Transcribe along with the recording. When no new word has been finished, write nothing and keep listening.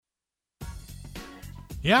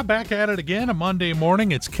Yeah, back at it again. A Monday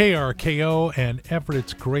morning. It's KRKO and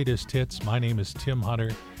Everett's Greatest Hits. My name is Tim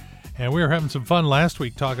Hunter. And we were having some fun last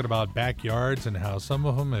week talking about backyards and how some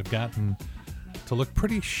of them have gotten to look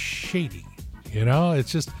pretty shady. You know,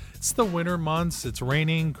 it's the winter months. It's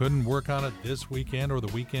raining. Couldn't work on it this weekend or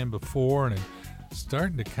the weekend before. And it's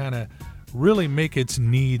starting to kind of really make its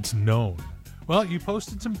needs known. Well, you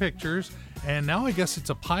posted some pictures, and now I guess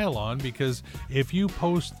it's a pile-on, because if you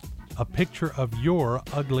post a picture of your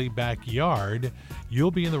ugly backyard, you'll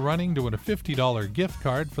be in the running to win a $50 gift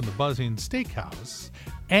card from the Buzzing Steakhouse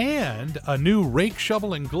and a new rake,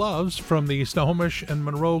 shovel, and gloves from the Snohomish and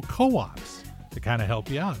Monroe Co-ops to kind of help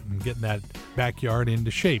you out and getting that backyard into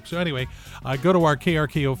shape. So anyway, go to our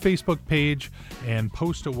KRKO Facebook page and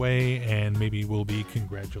post away, and maybe we'll be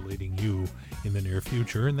congratulating you in the near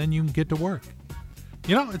future, and then you can get to work.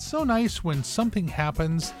 You know, it's so nice when something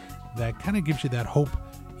happens that kind of gives you that hope.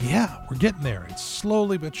 Yeah, we're getting there. It's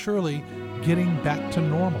slowly but surely getting back to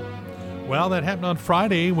normal. Well, that happened on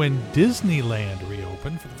Friday when Disneyland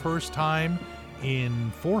reopened for the first time in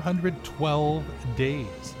 412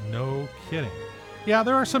 days. No kidding. Yeah,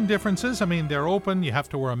 there are some differences. I mean, they're open. You have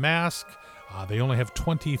to wear a mask. They only have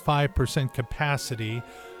 25% capacity.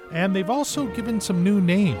 And they've also given some new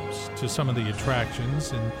names to some of the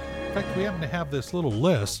attractions. And in fact, we happen to have this little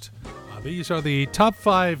list. These are the top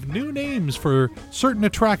 5 new names for certain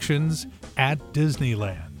attractions at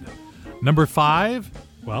Disneyland. Number 5,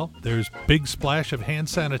 well, there's Big Splash of Hand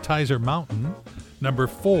Sanitizer Mountain. Number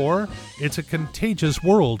 4, It's a Contagious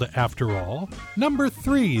World After All. Number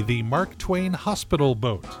 3, the Mark Twain Hospital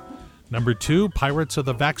Boat. Number 2, Pirates of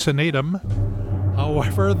the Vaccinatum.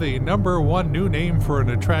 However, the number 1 new name for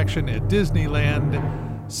an attraction at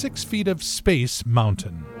Disneyland, 6 Feet of Space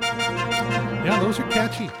Mountain. Yeah, those are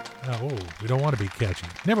catchy. Oh, we don't want to be catchy.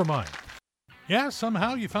 Never mind. Yeah,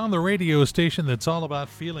 somehow you found the radio station that's all about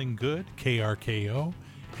feeling good, KRKO,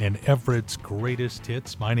 and Everett's Greatest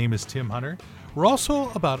Hits. My name is Tim Hunter. We're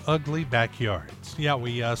also about ugly backyards. Yeah,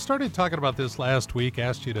 we started talking about this last week,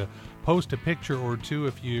 asked you to post a picture or two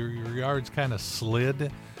if your yard's kind of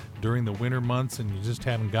slid during the winter months and you just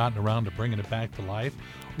haven't gotten around to bringing it back to life.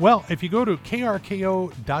 Well, if you go to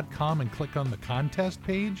krko.com and click on the contest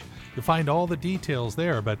page, you'll find all the details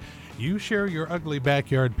there. But you share your ugly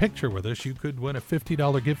backyard picture with us, you could win a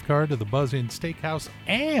 $50 gift card to the Buzzing Steakhouse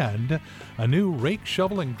and a new rake,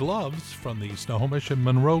 shovel, and gloves from the Snohomish and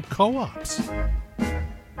Monroe Co-ops.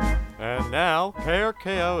 And now,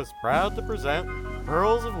 KRKO is proud to present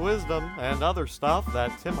Pearls of Wisdom and other stuff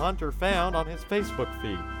that Tim Hunter found on his Facebook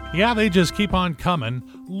feed. Yeah, they just keep on coming.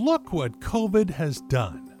 Look what COVID has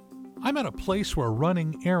done. I'm at a place where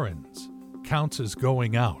running errands counts as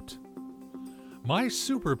going out. My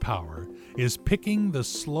superpower is picking the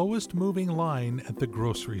slowest moving line at the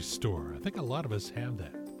grocery store. I think a lot of us have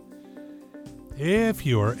that. If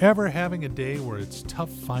you're ever having a day where it's tough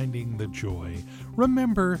finding the joy,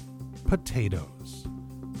 remember potatoes.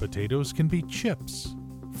 Potatoes can be chips,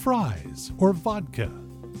 fries, or vodka.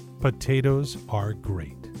 Potatoes are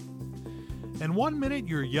great. And 1 minute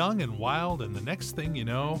you're young and wild, and the next thing you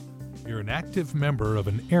know, you're an active member of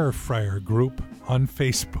an air fryer group on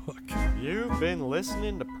Facebook. You've been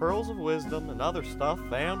listening to Pearls of Wisdom and other stuff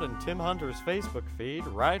found in Tim Hunter's Facebook feed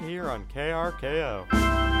right here on KRKO.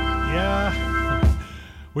 Yeah,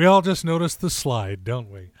 we all just noticed the slide,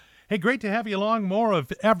 don't we? Hey, great to have you along. More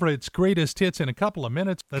of Everett's Greatest Hits in a couple of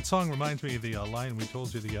minutes. That song reminds me of the line we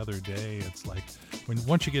told you the other day. It's like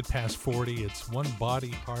once you get past 40, it's one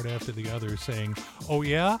body part after the other saying, oh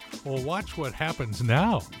yeah? Well, watch what happens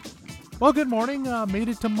now. Well, good morning. Made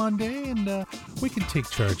it to Monday, and we can take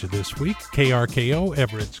charge of this week. KRKO,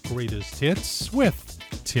 Everett's Greatest Hits with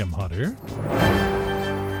Tim Hunter.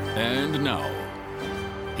 And now,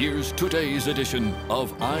 here's today's edition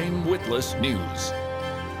of I'm Witless News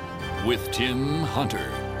with Tim Hunter.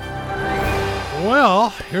 Well,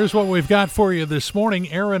 here's what we've got for you this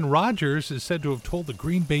morning. Aaron Rodgers is said to have told the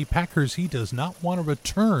Green Bay Packers he does not want to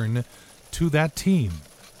return to that team.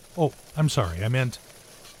 Oh, I'm sorry. I meant,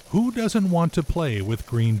 who doesn't want to play with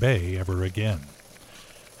Green Bay ever again?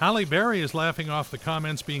 Halle Berry is laughing off the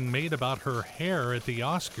comments being made about her hair at the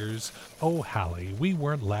Oscars. Oh, Halle, we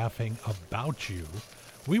weren't laughing about you.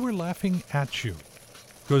 We were laughing at you.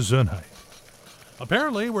 Gesundheit.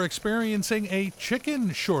 Apparently, we're experiencing a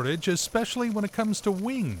chicken shortage, especially when it comes to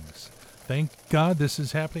wings. Thank God this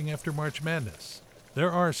is happening after March Madness.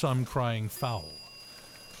 There are some crying foul.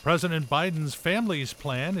 President Biden's family's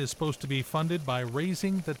plan is supposed to be funded by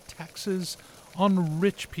raising the taxes on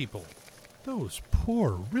rich people. Those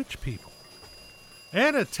poor rich people.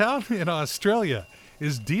 And a town in Australia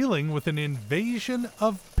is dealing with an invasion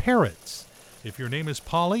of parrots. If your name is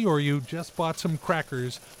Polly or you just bought some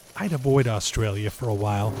crackers, I'd avoid Australia for a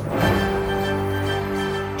while.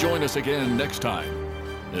 Join us again next time,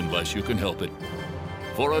 unless you can help it,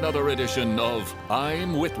 for another edition of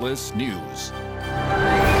I'm Witless News.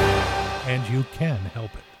 And you can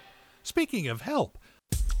help it. Speaking of help,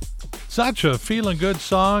 such a feeling good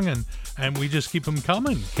song, and we just keep them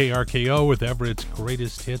coming. KRKO with Everett's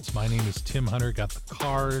greatest hits. My name is Tim Hunter. Got the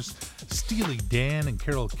Cars, Steely Dan, and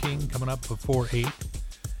Carole King coming up before 8.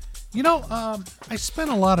 You know, I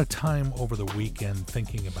spent a lot of time over the weekend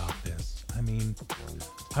thinking about this. I mean,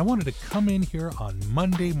 I wanted to come in here on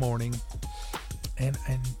Monday morning and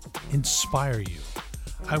inspire you.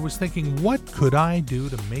 I was thinking, what could I do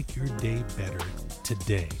to make your day better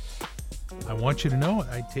today? I want you to know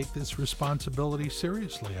I take this responsibility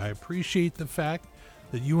seriously. I appreciate the fact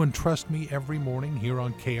that you entrust me every morning here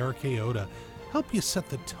on KRKO to help you set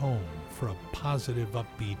the tone for a positive,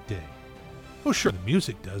 upbeat day. Oh, sure, the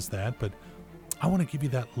music does that, but I want to give you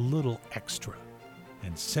that little extra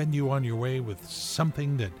and send you on your way with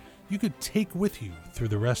something that you could take with you through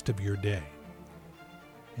the rest of your day.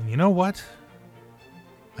 And you know what?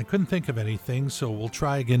 I couldn't think of anything, so we'll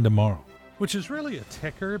try again tomorrow. Which is really a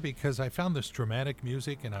ticker because I found this dramatic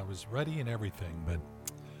music and I was ready and everything, but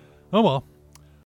oh well.